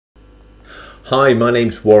Hi, my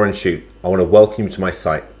name's Warren Shute. I want to welcome you to my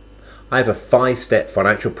site. I have a 5-step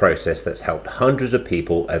financial process that's helped hundreds of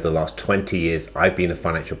people over the last 20 years I've been a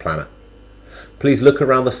financial planner. Please look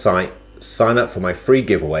around the site, sign up for my free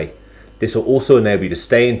giveaway. This will also enable you to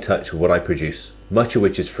stay in touch with what I produce, much of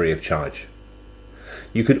which is free of charge.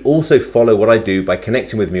 You could also follow what I do by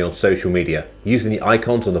connecting with me on social media using the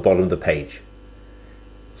icons on the bottom of the page.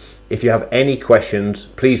 If you have any questions,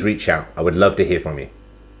 please reach out. I would love to hear from you.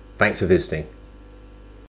 Thanks for visiting.